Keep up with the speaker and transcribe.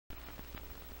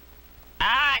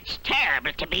Ah, it's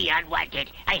terrible to be unwanted.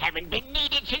 I haven't been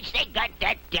needed since they got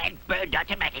that dead burned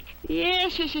automatic.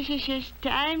 Yes.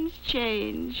 Times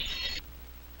change.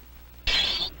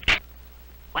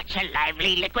 What's a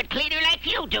lively liquid cleaner like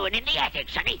you doing in the attic,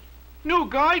 Sonny? New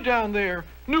guy down there.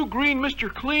 New green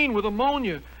Mr. Clean with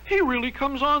ammonia. He really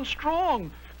comes on strong.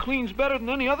 Cleans better than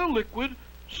any other liquid.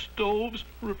 Stoves,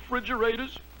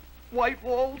 refrigerators, white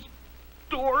walls,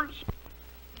 doors.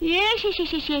 Yes.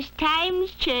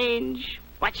 Times change.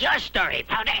 What's your story,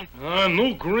 Powder?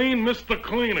 New green Mr.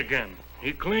 Clean again.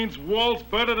 He cleans walls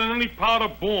better than any powder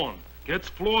born. Gets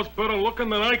floors better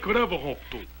looking than I could ever hope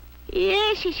to.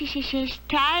 Yes.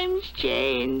 Times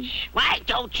change. Why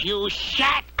don't you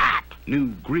shut up? New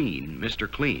green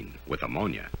Mr. Clean with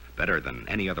ammonia. Better than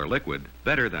any other liquid,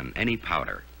 better than any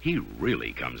powder. He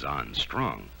really comes on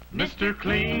strong. Mr.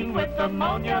 Clean with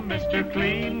ammonia, Mr.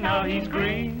 Clean, now he's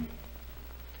green.